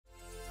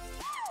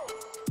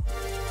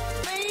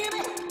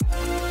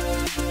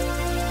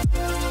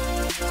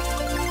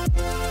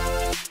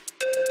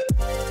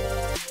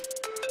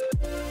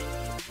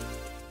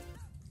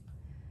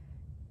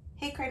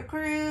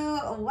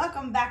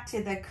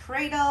to the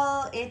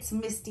cradle. It's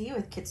Misty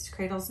with Kits to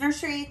Kradles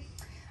Nursery.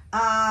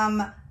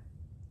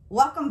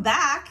 Welcome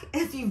back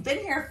if you've been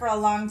here for a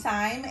long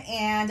time,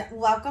 and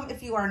welcome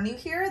if you are new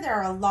here. There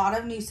are a lot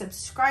of new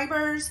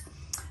subscribers.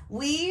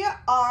 We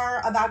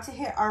are about to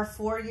hit our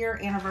 4-year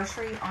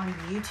anniversary on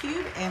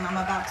YouTube, and I'm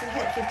about to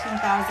hit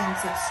 15,000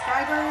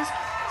 subscribers.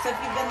 So if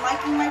you've been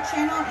liking my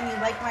channel and you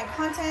like my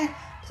content,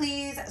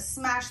 please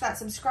smash that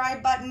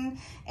subscribe button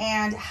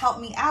and help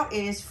me out.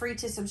 It is free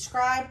to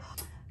subscribe.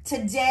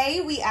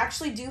 Today, we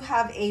actually do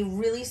have a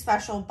really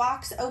special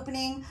box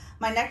opening.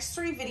 My next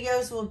 3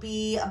 videos will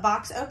be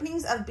box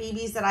openings of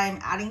babies that I am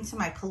adding to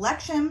my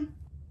collection.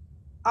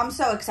 I'm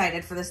so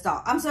excited for this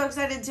doll. I'm so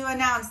excited to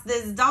announce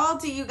this doll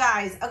to you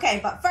guys. Okay,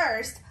 but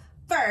first,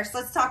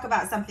 let's talk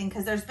about something,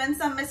 because there's been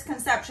some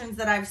misconceptions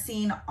that I've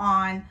seen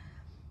on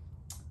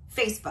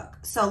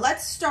Facebook. So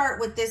let's start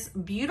with this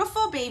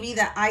beautiful baby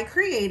that I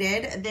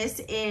created. This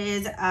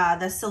is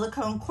the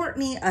Silicone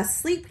Courtney, a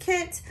sleep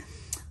kit.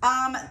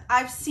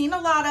 I've seen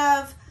a lot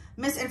of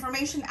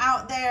misinformation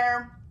out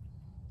there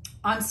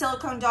on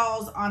silicone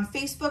dolls on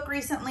Facebook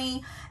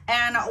recently,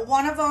 and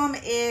one of them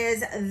is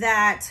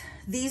that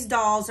these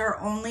dolls are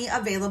only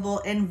available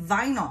in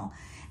vinyl,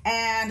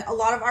 and a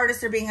lot of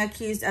artists are being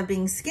accused of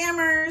being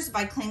scammers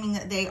by claiming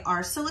that they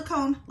are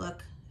silicone.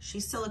 Look,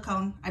 she's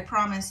silicone, I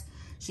promise.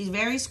 She's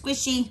very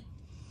squishy.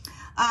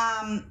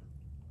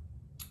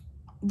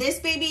 This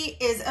baby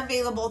is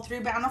available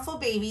through Bountiful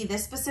Baby,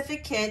 this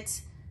specific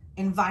kit,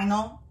 in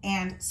vinyl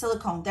and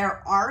silicone.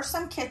 There are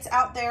some kits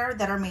out there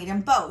that are made in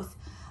both.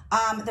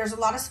 There's a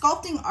lot of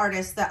sculpting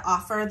artists that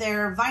offer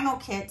their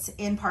vinyl kits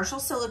in partial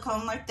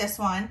silicone, like this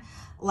one.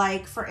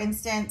 Like, for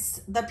instance,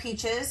 the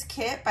Peaches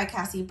kit by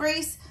Cassie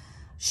Brace.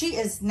 She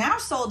is now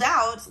sold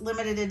out,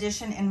 limited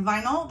edition in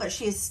vinyl, but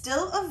she is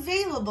still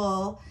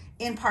available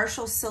in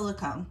partial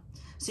silicone.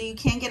 So you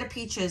can get a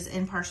Peaches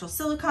in partial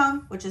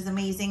silicone, which is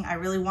amazing. I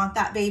really want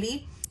that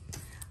baby.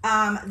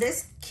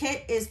 This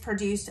kit is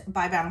produced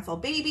by Bountiful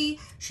Baby.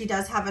 She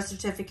does have a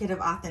certificate of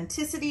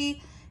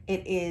authenticity.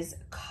 It is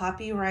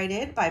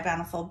copyrighted by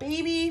Bountiful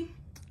Baby.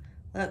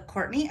 Look,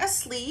 Courtney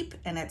asleep,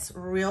 and it's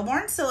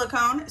Reborn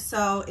silicone,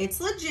 so it's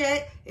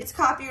legit. It's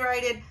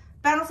copyrighted.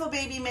 Bountiful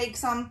Baby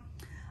makes them.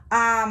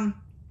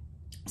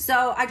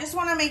 So I just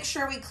want to make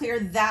sure we clear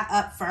that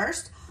up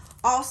first.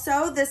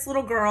 Also, this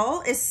little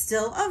girl is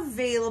still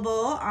available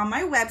on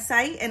my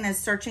website and is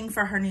searching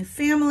for her new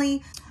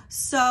family.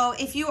 So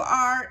if you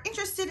are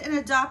interested in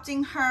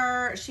adopting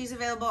her, she's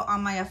available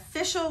on my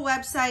official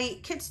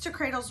website,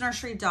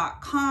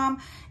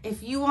 kitstokradlesnursery.com.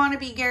 If you want to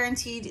be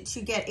guaranteed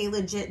to get a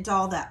legit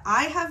doll that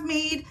I have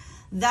made,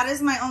 that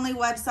is my only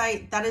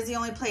website. That is the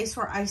only place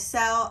where I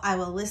sell. I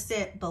will list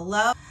it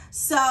below.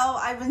 So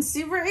I've been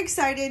super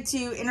excited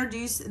to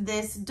introduce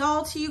this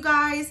doll to you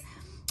guys,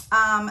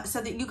 so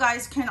that you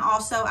guys can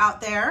also out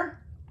there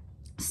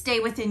stay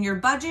within your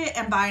budget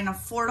and buy an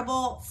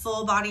affordable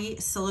full body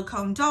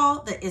silicone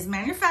doll that is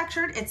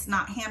manufactured. It's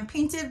not hand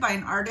painted by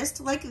an artist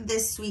like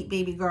this sweet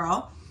baby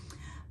girl,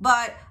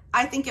 but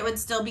I think it would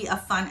still be a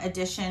fun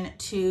addition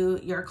to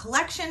your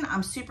collection.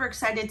 I'm super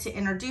excited to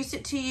introduce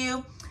it to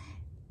you.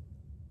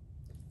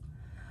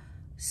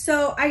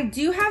 So I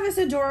do have this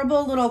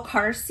adorable little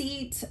car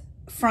seat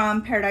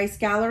from Paradise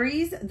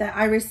Galleries that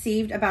I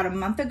received about a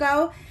month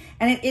ago,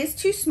 and it is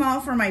too small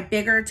for my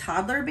bigger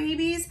toddler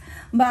babies,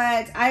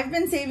 but I've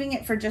been saving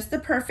it for just the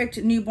perfect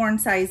newborn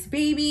sized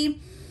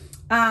baby.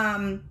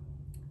 I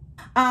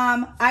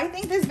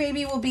think this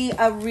baby will be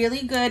a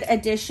really good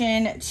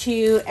addition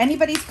to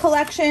anybody's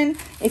collection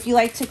if you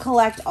like to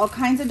collect all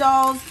kinds of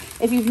dolls.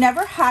 If you've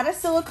never had a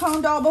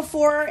silicone doll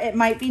before, it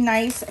might be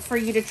nice for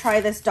you to try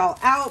this doll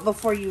out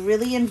before you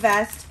really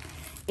invest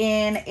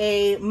in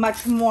a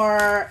much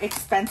more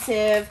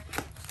expensive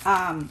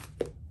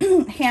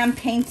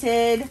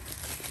hand-painted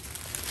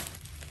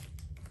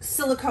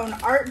silicone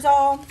art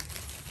doll.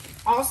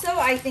 Also,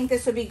 I think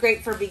this would be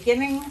great for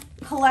beginning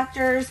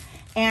collectors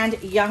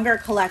and younger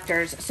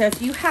collectors. So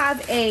if you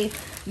have a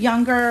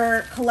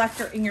younger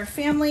collector in your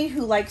family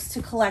who likes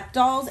to collect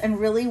dolls and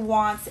really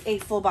wants a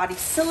full body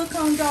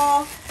silicone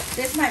doll,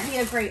 this might be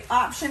a great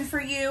option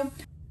for you.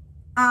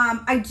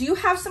 I do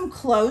have some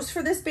clothes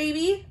for this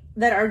baby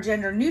that are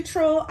gender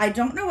neutral. I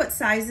don't know what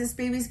size this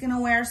baby's gonna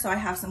wear, so I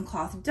have some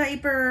cloth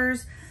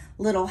diapers,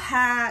 little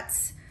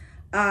hats,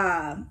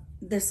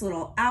 this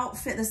little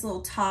outfit, this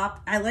little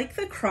top. I like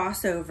the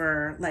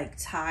crossover like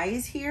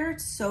ties here.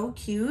 It's so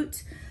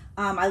cute.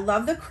 I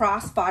love the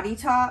cross body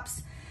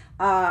tops.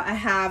 I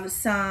have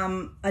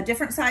a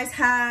different size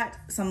hat,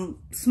 some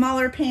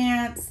smaller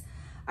pants.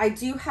 I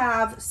do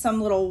have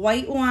some little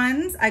white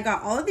ones. I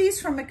got all of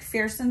these from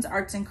McPherson's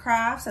Arts and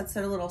Crafts. That's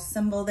their little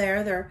symbol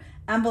there. Their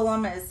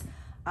emblem is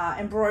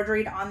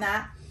embroidered on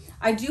that.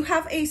 I do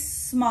have a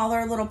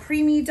smaller little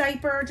preemie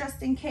diaper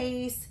just in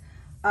case.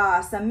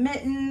 Some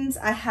mittens.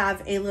 I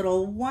have a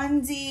little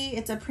onesie.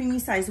 It's a preemie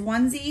size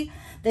onesie.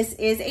 This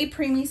is a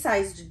preemie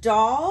sized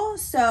doll,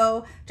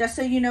 so just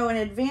so you know in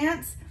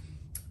advance.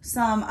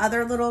 Some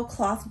other little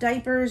cloth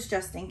diapers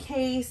just in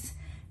case,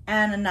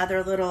 and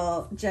another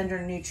little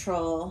gender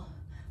neutral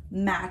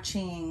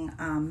matching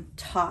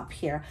top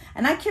here.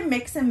 And I can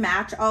mix and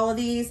match all of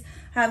these.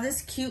 I have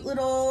this cute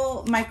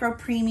little micro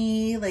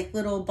preemie, like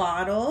little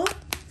bottle.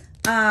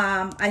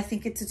 I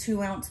think it's a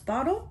 2-ounce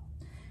bottle.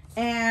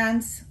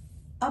 And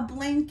a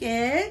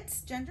blanket.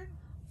 Gender.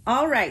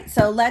 All right,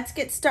 so let's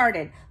get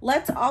started.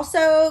 Let's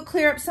also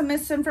clear up some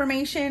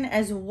misinformation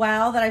as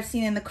well that I've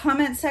seen in the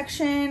comment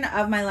section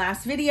of my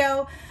last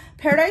video.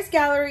 Paradise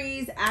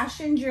Galleries,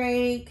 Ashton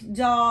Drake,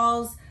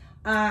 dolls,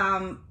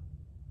 Barjusa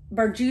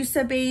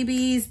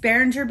babies,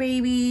 Behringer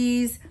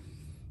babies,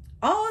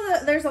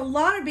 there's a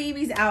lot of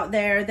babies out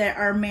there that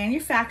are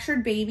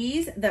manufactured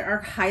babies that are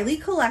highly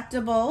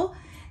collectible,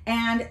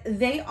 and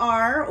they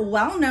are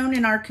well known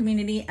in our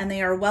community and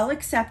they are well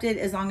accepted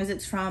as long as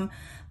it's from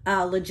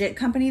a legit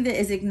company that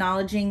is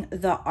acknowledging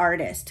the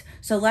artist.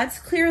 So let's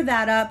clear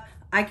that up.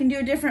 I can do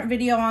a different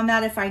video on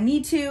that if I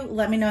need to.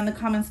 Let me know in the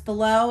comments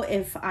below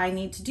if I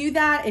need to do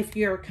that, if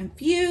you're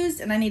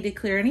confused and I need to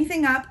clear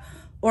anything up,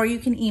 or you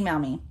can email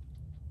me.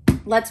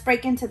 Let's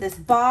break into this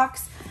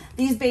box.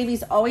 These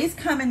babies always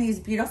come in these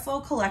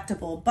beautiful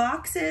collectible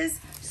boxes.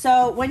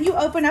 So when you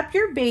open up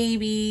your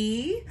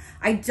baby,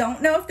 I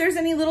don't know if there's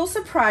any little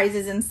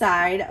surprises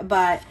inside,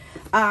 but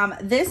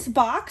this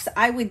box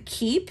I would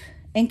keep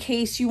in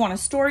case you want to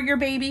store your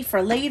baby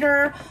for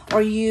later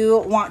or you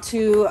want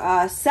to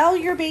sell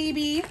your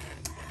baby.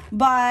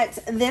 But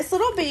this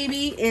little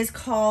baby is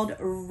called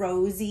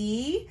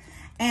Rosie.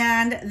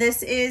 And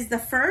this is the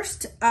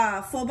first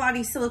full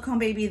body silicone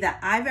baby that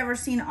I've ever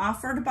seen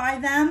offered by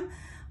them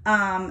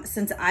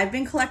since I've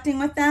been collecting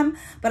with them.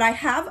 But I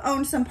have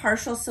owned some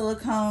partial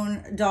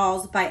silicone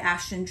dolls by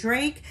Ashton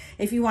Drake.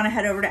 If you want to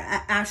head over to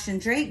Ashton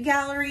Drake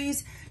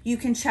Galleries, you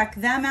can check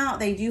them out.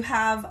 They do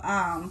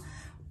have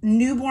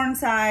newborn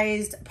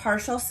sized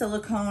partial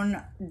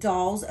silicone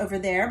dolls over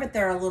there, but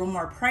they're a little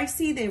more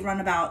pricey. They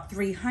run about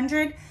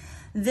 $300.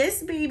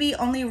 This baby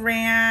only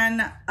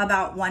ran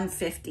about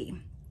 $150.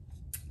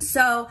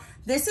 So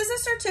this is a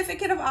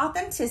certificate of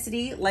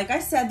authenticity. Like I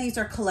said, these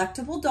are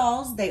collectible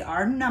dolls. They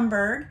are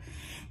numbered.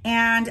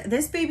 And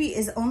this baby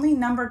is only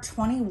number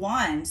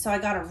 21. So I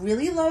got a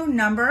really low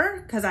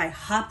number because I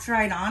hopped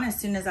right on as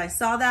soon as I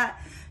saw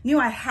that. Knew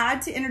I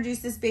had to introduce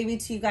this baby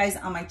to you guys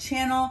on my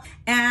channel.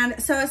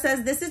 And so it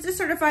says, this is to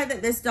certify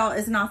that this doll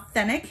is an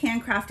authentic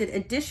handcrafted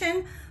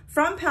edition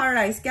from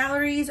Paradise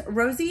Galleries.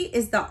 Rosie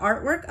is the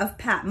artwork of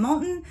Pat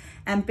Moulton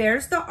and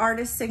bears the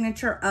artist's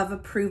signature of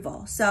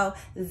approval. So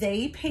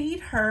they paid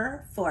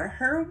her for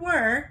her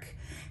work.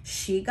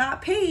 She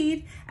got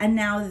paid, and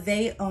now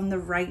they own the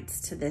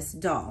rights to this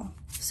doll.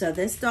 So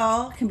this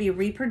doll can be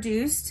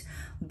reproduced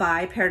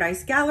by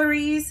Paradise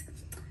Galleries.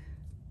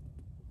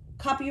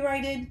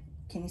 Copyrighted.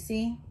 Can you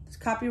see? It's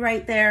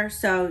copyright there.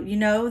 So you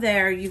know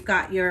there you've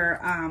got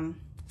your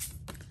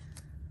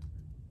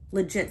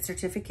legit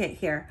certificate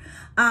here.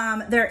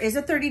 There is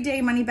a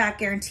 30-day money-back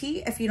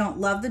guarantee if you don't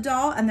love the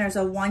doll, and there's a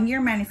 1-year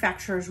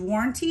manufacturer's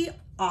warranty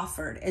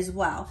offered as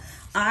well.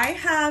 I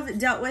have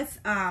dealt with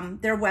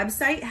their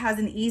website has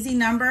an easy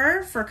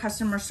number for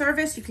customer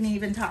service. You can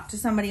even talk to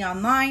somebody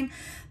online.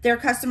 Their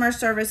customer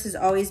service has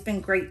always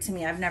been great to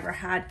me. I've never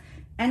had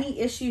any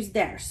issues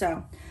there.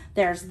 So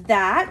there's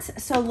that.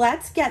 So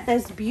let's get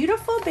this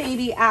beautiful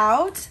baby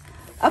out.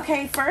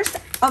 Okay, first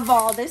of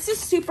all, this is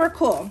super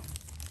cool.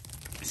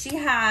 She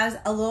has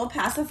a little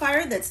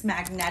pacifier that's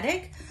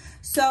magnetic.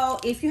 So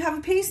if you have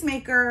a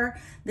pacemaker,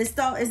 this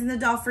doll isn't the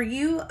doll for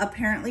you.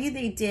 Apparently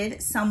they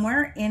did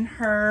somewhere in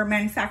her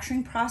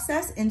manufacturing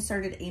process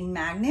inserted a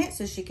magnet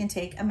so she can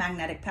take a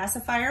magnetic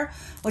pacifier,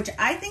 which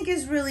I think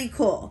is really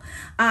cool.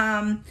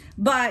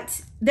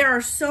 But there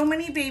are so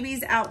many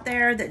babies out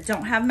there that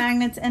don't have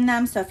magnets in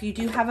them. So if you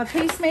do have a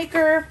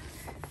pacemaker,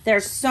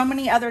 there's so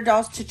many other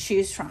dolls to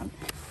choose from.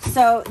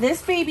 So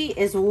this baby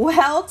is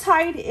well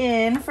tied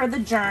in for the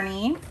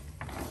journey.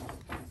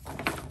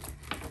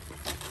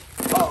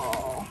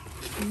 Oh,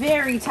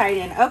 very tied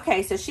in.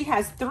 Okay, so she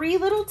has 3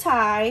 little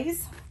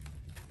ties.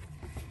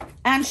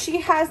 And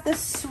she has the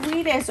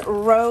sweetest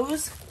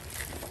rose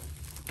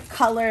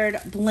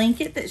colored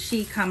blanket that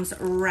she comes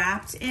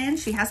wrapped in.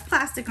 She has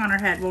plastic on her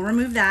head. We'll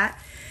remove that.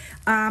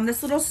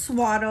 This little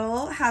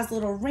swaddle has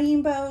little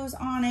rainbows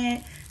on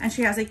it, and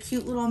she has a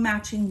cute little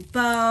matching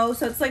bow.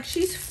 So it's like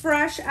she's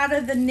fresh out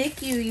of the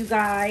NICU, you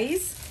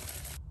guys.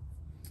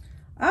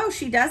 Oh,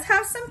 she does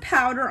have some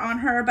powder on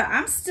her, but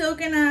I'm still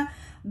gonna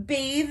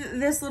bathe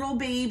this little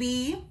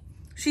baby.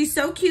 She's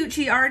so cute.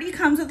 She already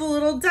comes with a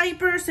little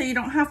diaper, so you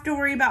don't have to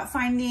worry about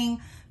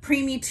finding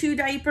preemie 2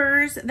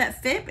 diapers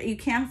that fit, but you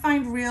can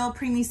find real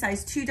preemie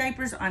size 2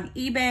 diapers on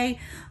eBay.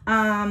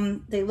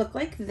 They look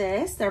like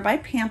this. They're by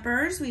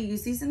Pampers. We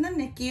use these in the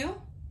NICU.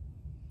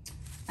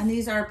 And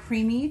these are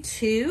preemie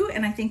 2,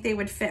 and I think they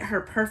would fit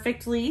her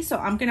perfectly. So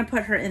I'm gonna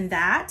put her in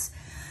that.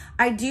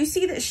 I do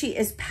see that she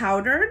is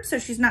powdered, so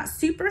she's not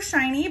super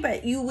shiny,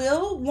 but you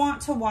will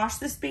want to wash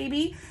this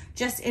baby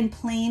just in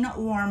plain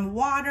warm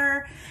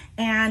water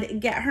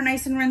and get her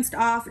nice and rinsed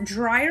off.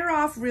 Dry her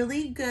off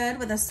really good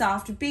with a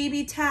soft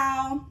baby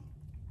towel.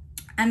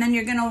 And then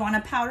you're gonna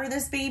wanna powder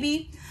this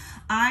baby.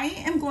 I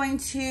am going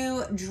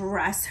to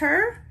dress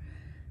her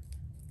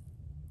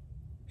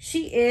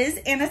She is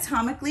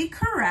anatomically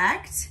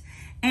correct,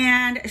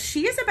 and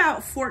she is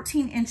about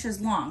 14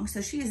 inches long.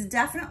 So she is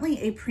definitely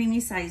a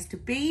preemie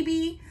sized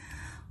baby.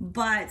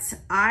 But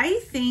I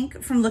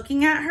think from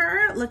looking at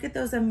her, look at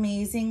those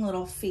amazing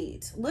little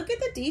feet. Look at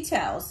the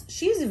details.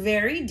 She's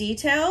very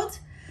detailed,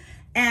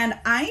 and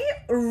I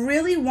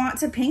really want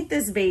to paint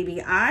this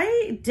baby.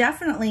 I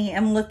definitely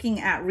am looking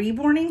at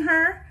reborning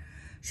her.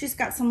 She's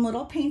got some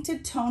little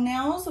painted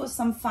toenails with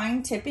some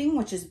fine tipping,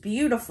 which is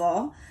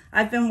beautiful.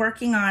 I've been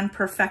working on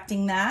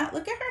perfecting that.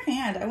 Look at her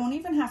hand. I won't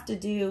even have to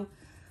do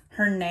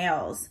her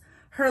nails.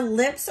 Her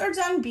lips are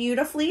done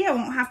beautifully. I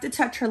won't have to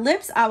touch her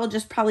lips. I will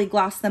just probably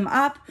gloss them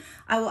up.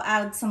 I will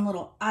add some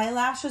little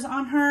eyelashes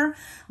on her,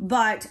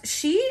 but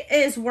she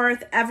is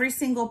worth every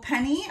single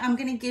penny. I'm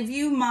gonna give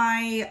you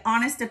my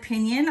honest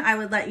opinion. I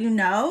would let you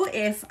know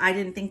if I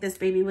didn't think this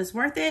baby was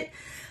worth it.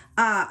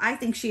 I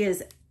think she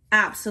is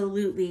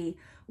absolutely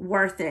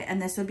worth it,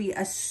 and this would be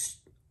a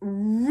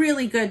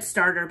really good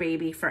starter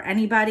baby for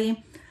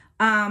anybody.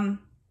 To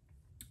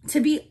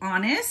be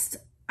honest,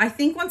 I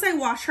think once I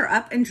wash her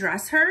up and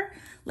dress her,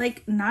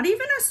 like not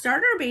even a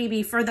starter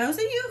baby. For those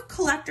of you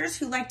collectors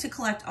who like to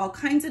collect all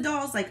kinds of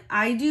dolls like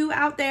I do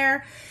out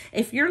there,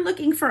 if you're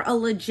looking for a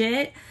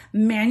legit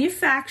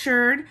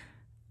manufactured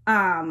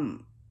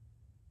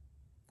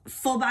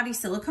full body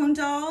silicone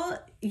doll,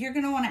 you're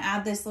gonna wanna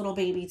add this little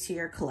baby to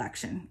your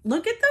collection.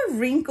 Look at the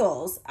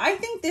wrinkles. I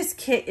think this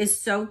kit is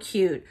so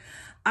cute.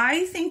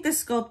 I think the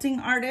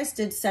sculpting artist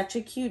did such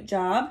a cute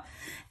job,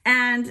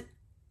 and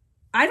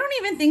I don't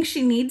even think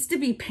she needs to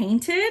be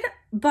painted,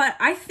 but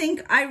I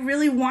think I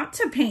really want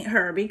to paint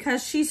her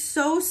because she's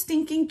so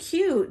stinking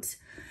cute.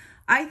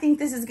 I think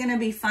this is gonna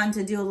be fun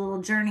to do a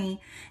little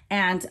journey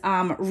and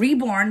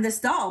reborn this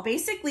doll.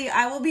 Basically,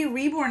 I will be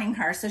reborning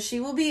her. So she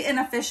will be an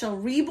official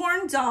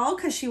reborn doll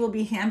because she will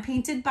be hand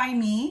painted by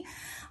me.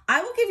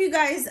 I will give you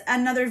guys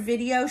another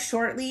video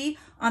shortly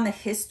on the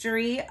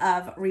history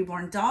of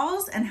reborn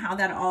dolls and how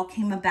that all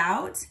came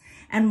about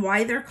and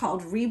why they're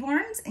called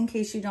reborns, in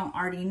case you don't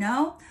already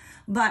know.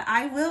 But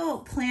I will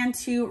plan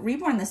to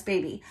reborn this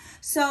baby.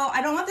 So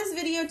I don't want this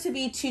video to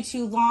be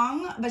too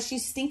long, but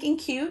she's stinking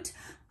cute.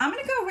 I'm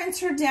gonna go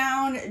rinse her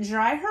down,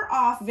 dry her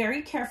off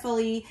very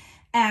carefully,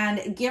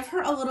 and give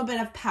her a little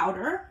bit of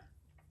powder.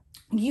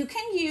 You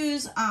can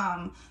use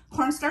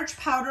cornstarch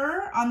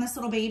powder on this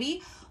little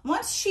baby.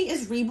 Once she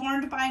is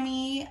reborn by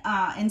me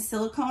in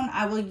silicone,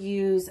 I will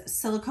use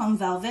silicone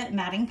velvet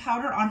matting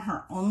powder on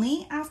her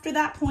only after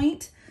that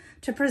point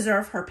to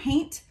preserve her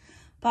paint.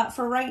 But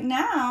for right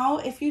now,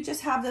 if you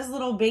just have this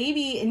little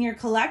baby in your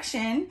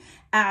collection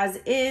as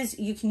is,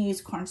 you can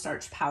use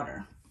cornstarch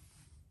powder.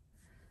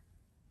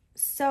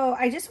 So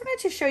I just wanted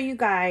to show you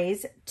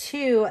guys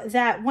too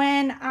that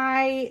when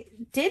I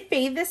did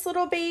bathe this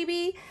little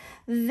baby,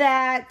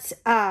 that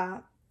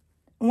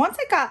once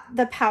I got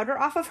the powder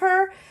off of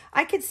her,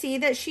 I could see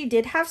that she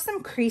did have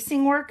some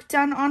creasing work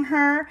done on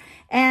her,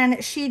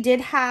 and she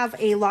did have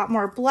a lot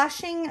more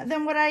blushing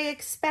than what I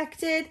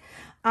expected.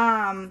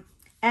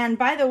 And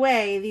by the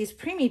way, these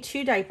Preemie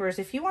 2 diapers,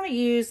 if you want to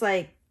use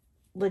like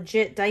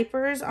legit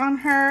diapers on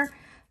her,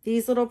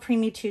 these little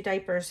Preemie 2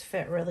 diapers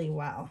fit really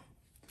well.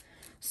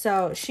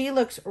 So she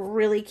looks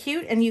really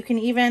cute, and you can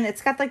even,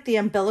 it's got like the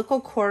umbilical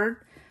cord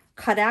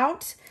cut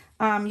out.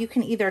 You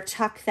can either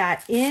tuck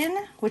that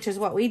in, which is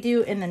what we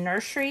do in the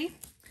nursery.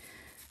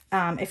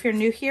 If you're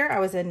new here, I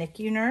was a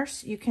NICU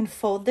nurse. You can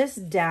fold this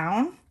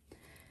down,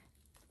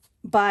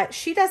 but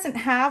she doesn't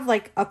have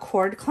like a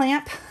cord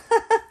clamp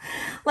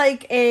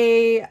like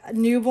a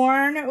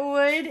newborn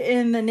would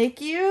in the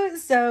NICU.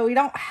 So we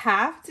don't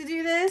have to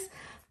do this,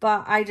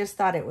 but I just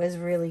thought it was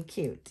really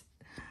cute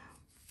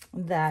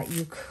that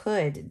you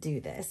could do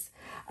this.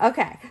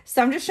 Okay,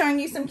 so I'm just showing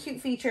you some cute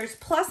features.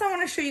 Plus, I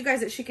want to show you guys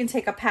that she can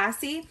take a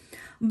passy,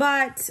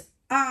 but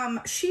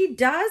she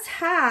does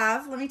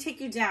have, let me take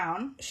you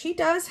down. She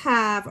does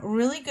have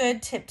really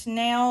good tipped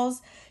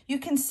nails. You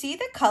can see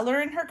the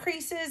color in her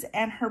creases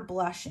and her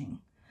blushing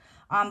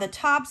on the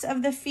tops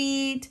of the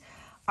feet,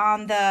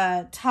 on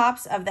the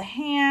tops of the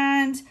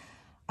hand,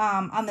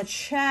 on the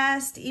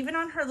chest, even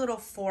on her little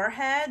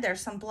forehead.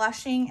 There's some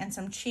blushing and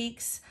some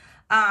cheeks.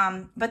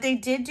 But they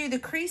did do the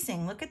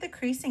creasing. Look at the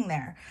creasing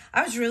there.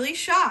 I was really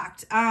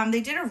shocked. They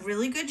did a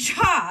really good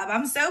job.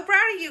 I'm so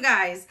proud of you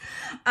guys.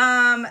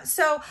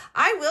 So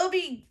I will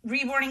be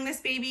reborning this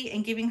baby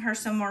and giving her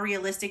some more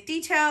realistic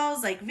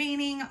details like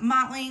veining,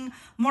 mottling,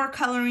 more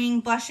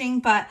coloring, blushing,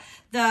 but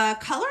the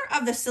color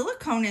of the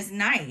silicone is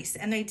nice,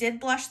 and they did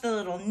blush the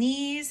little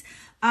knees.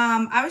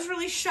 I was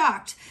really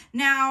shocked.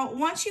 Now,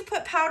 once you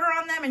put powder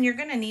on them, and you're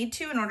going to need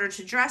to in order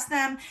to dress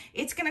them,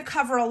 it's going to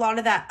cover a lot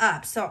of that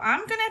up. So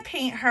I'm going to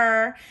paint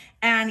her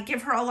and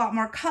give her a lot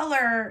more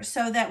color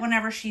so that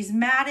whenever she's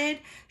matted,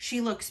 she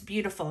looks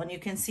beautiful and you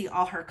can see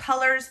all her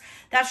colors.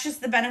 That's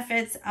just the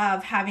benefits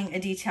of having a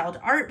detailed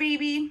art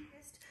baby.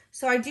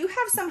 So I do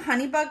have some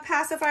honeybug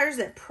pacifiers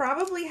that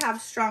probably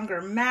have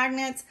stronger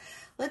magnets.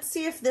 Let's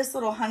see if this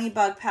little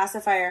honeybug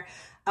pacifier,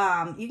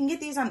 you can get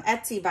these on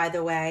Etsy, by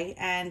the way,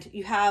 and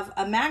you have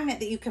a magnet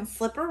that you can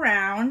flip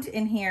around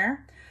in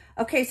here.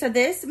 Okay, so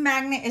this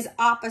magnet is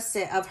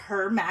opposite of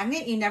her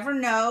magnet. You never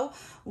know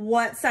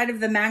what side of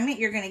the magnet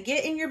you're gonna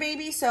get in your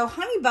baby. So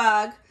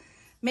Honeybug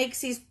makes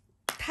these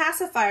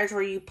pacifiers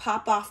where you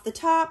pop off the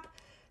top,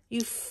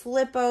 you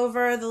flip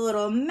over the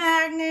little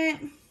magnet,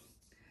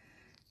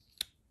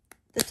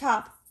 the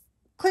top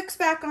clicks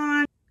back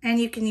on, and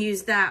you can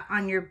use that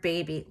on your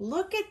baby.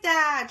 Look at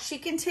that. She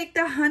can take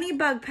the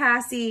Honeybug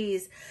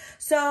passies.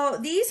 So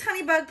these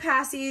Honeybug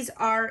passies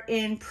are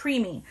in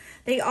preemie.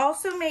 They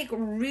also make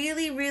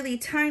really, really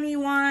tiny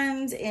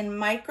ones in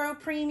micro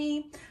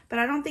preemie, but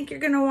I don't think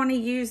you're gonna wanna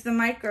use the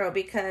micro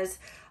because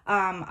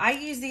I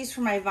use these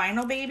for my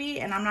vinyl baby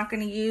and I'm not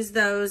gonna use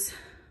those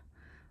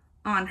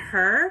on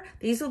her.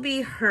 These will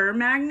be her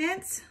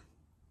magnets.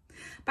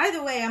 By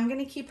the way, I'm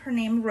gonna keep her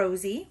name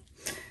Rosie.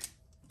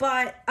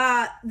 But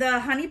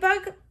the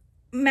Honeybug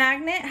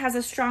magnet has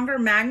a stronger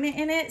magnet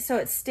in it, so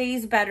it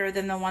stays better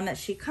than the one that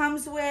she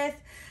comes with.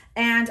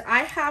 And I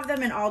have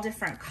them in all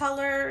different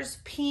colors,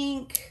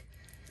 pink,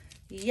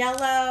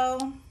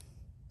 yellow.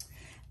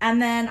 And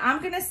then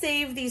I'm gonna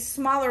save these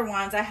smaller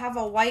ones. I have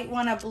a white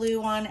one, a blue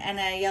one, and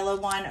a yellow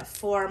one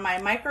for my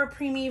micro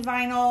preemie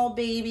vinyl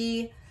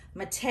baby,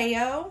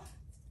 Mateo.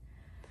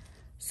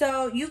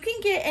 So you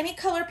can get any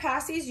color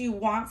passies you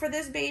want for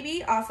this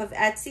baby off of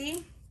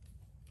Etsy.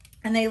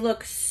 And they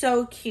look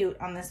so cute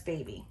on this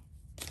baby.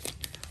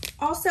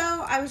 Also,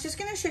 I was just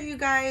gonna show you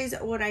guys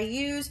what I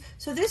use.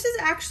 So this is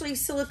actually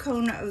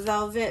silicone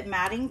velvet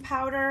matting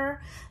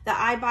powder that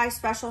I buy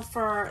special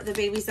for the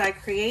babies that I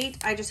create.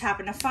 I just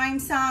happen to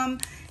find some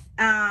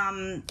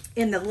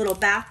in the little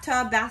bath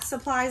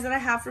supplies that I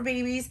have for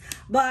babies.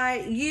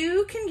 But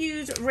you can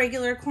use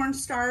regular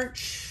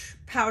cornstarch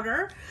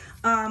powder.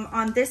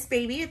 On this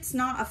baby, it's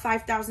not a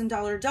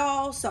 $5,000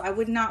 doll, so I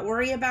would not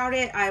worry about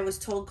it. I was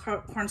told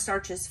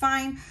cornstarch is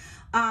fine,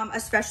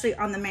 especially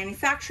on the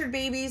manufactured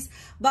babies.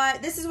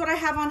 But this is what I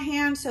have on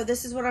hand, so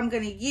this is what I'm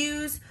going to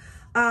use.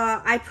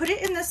 I put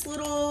it in this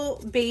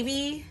little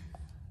baby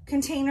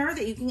container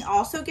that you can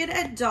also get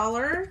at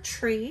Dollar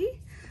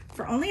Tree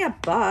for only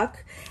 $1.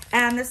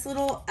 And this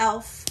little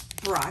e.l.f.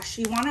 brush.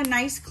 You want a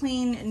nice,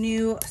 clean,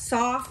 new,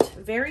 soft,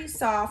 very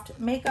soft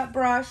makeup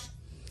brush.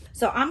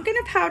 So I'm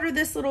gonna powder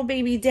this little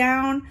baby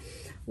down.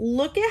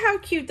 Look at how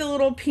cute the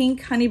little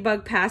pink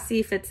Honeybug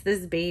passy fits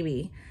this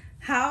baby.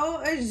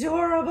 How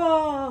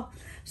adorable.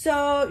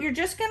 So you're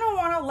just gonna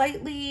wanna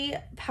lightly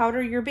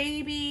powder your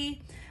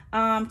baby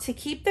to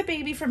keep the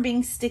baby from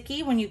being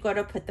sticky when you go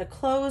to put the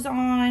clothes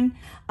on.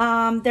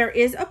 There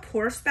is a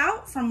pour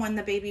spout from when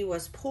the baby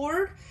was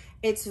poured.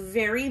 It's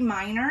very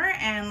minor,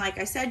 and like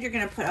I said, you're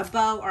gonna put a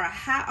bow or a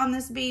hat on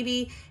this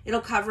baby. It'll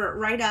cover it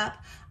right up.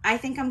 I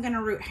think I'm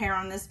gonna root hair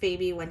on this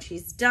baby when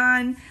she's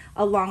done,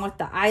 along with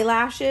the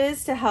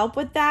eyelashes to help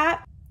with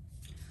that.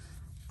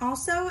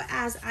 Also,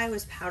 as I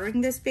was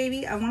powdering this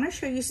baby, I wanna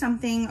show you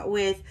something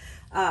with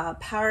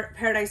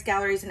Paradise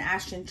Galleries and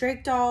Ashton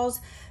Drake dolls.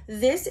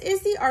 This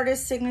is the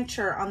artist's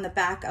signature on the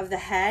back of the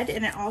head,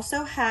 and it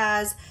also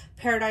has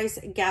Paradise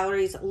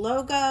Galleries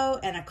logo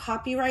and a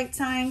copyright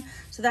sign.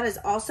 So that is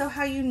also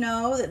how you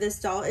know that this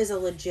doll is a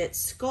legit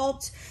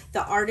sculpt.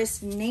 The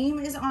artist's name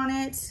is on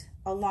it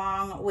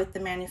along with the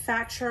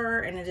manufacturer,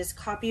 and it is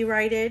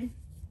copyrighted.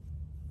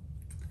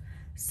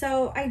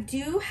 So I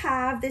do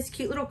have this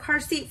cute little car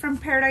seat from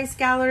Paradise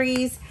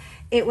Galleries.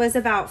 It was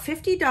about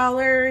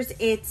 $50.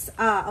 It's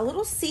a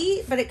little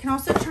seat, but it can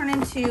also turn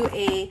into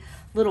a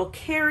little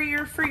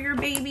carrier for your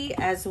baby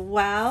as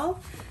well.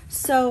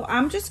 So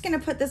I'm just gonna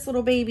put this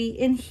little baby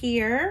in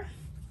here.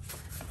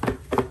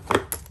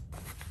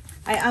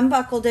 I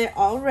unbuckled it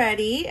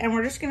already, and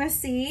we're just gonna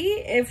see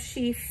if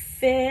she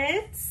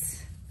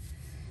fits.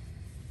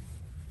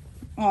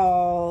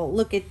 Oh,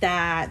 look at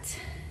that.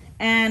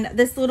 And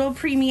this little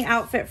preemie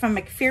outfit from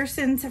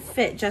McPherson's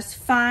fit just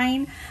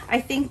fine.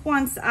 I think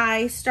once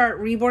I start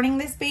reborning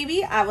this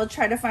baby, I will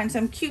try to find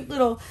some cute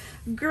little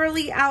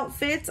girly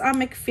outfits on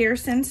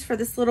McPherson's for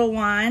this little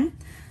one.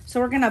 So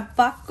we're gonna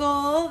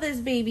buckle this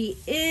baby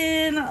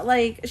in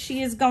like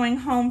she is going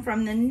home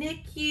from the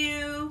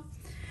NICU.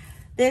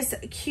 This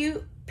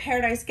cute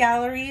Paradise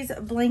Galleries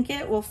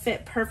blanket will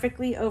fit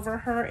perfectly over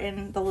her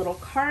in the little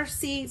car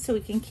seat, so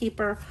we can keep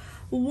her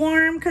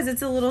warm because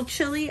it's a little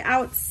chilly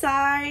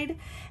outside.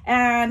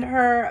 And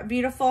her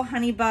beautiful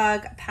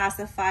Honeybug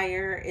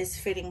pacifier is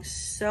fitting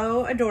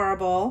so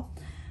adorable.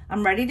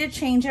 I'm ready to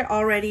change it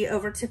already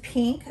over to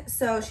pink,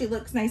 so she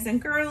looks nice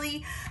and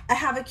girly. I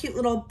have a cute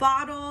little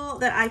bottle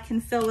that I can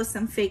fill with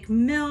some fake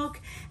milk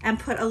and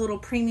put a little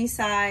preemie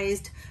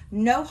sized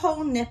no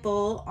hole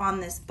nipple on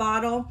this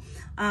bottle.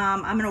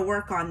 I'm gonna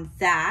work on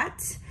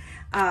that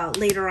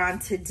later on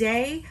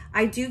today.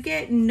 I do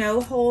get no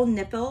hole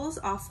nipples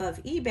off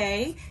of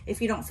eBay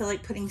if you don't feel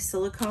like putting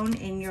silicone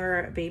in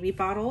your baby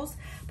bottles,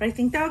 but I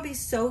think that would be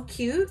so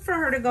cute for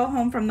her to go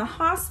home from the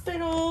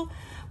hospital.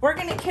 We're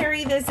gonna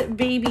carry this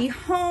baby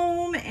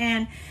home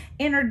and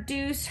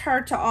introduce her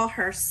to all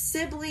her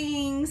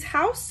siblings.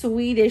 How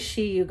sweet is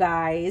she, you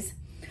guys?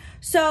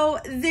 So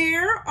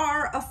there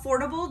are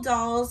affordable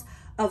dolls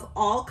of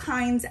all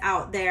kinds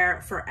out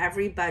there for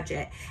every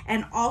budget.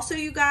 And also,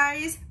 you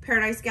guys,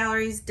 Paradise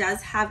Galleries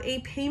does have a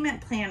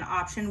payment plan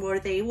option where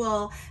they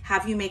will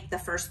have you make the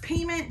first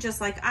payment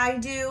just like I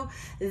do.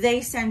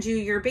 They send you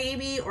your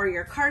baby or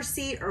your car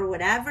seat or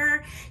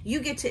whatever. You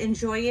get to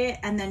enjoy it,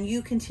 and then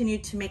you continue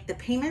to make the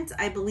payments.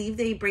 I believe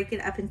they break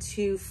it up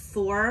into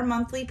 4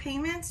 monthly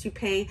payments. You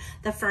pay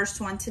the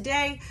first one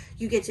today,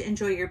 you get to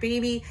enjoy your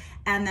baby,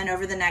 and then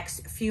over the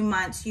next few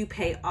months you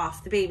pay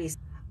off the babies.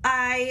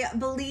 I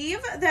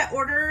believe that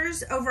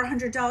orders over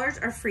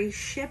 $100 are free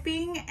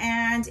shipping,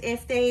 and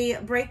if they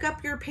break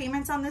up your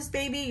payments on this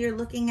baby, you're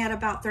looking at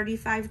about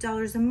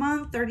 $35 a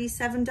month,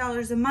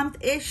 $37 a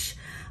month-ish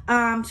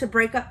to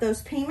break up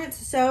those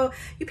payments. So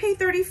you pay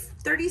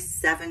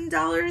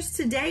 $37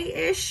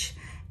 today-ish,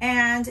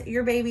 and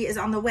your baby is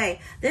on the way.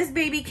 This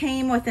baby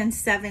came within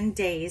 7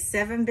 days,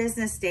 7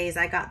 business days.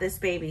 I got this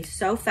baby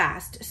so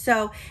fast.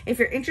 So if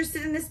you're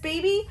interested in this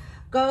baby,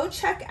 go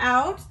check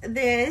out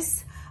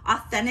this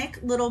authentic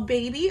little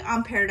baby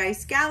on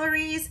Paradise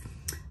Galleries.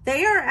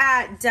 They are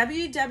at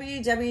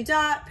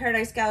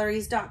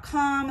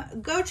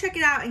www.paradisegalleries.com. Go check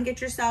it out and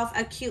get yourself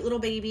a cute little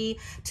baby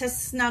to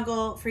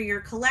snuggle for your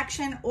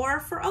collection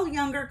or for a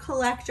younger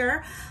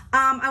collector.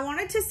 I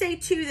wanted to say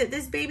too that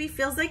this baby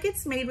feels like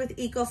it's made with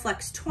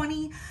EcoFlex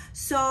 20,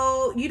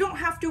 so you don't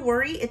have to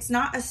worry. It's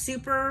not a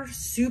super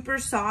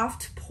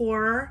soft,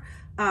 poor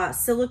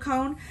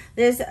silicone.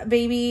 This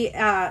baby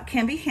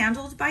can be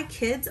handled by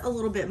kids a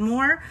little bit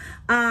more.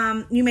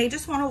 You may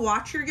just want to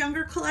watch your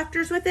younger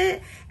collectors with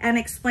it and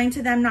explain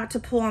to them not to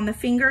pull on the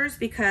fingers,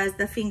 because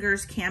the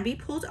fingers can be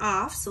pulled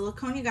off.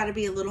 Silicone, you got to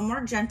be a little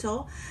more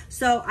gentle.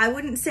 So I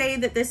wouldn't say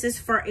that this is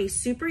for a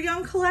super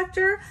young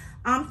collector.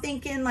 I'm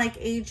thinking like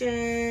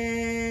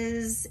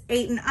ages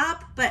 8 and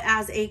up, but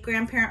as a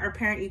grandparent or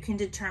parent, you can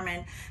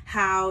determine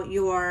how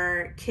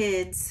your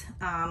kids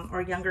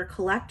or younger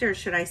collectors,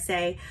 should I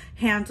say,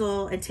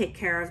 handle and take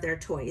care of their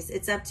toys.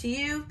 It's up to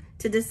you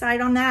to decide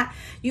on that.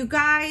 You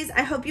guys,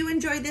 I hope you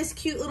enjoyed this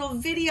cute little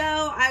video.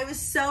 I was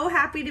so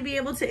happy to be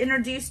able to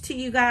introduce to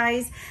you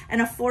guys an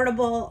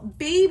affordable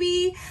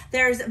baby.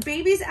 There's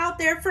babies out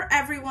there for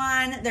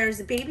everyone.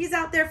 There's babies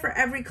out there for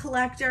every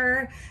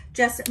collector.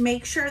 Just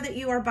make sure that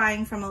you are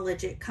buying from a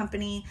legit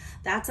company.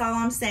 That's all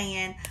I'm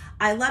saying.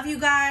 I love you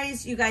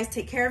guys. You guys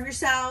take care of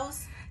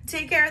yourselves.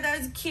 Take care of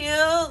those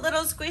cute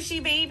little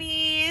squishy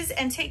babies,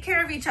 and take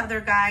care of each other,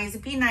 guys.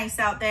 Be nice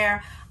out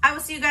there. I will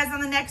see you guys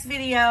on the next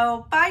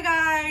video. Bye,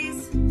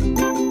 guys.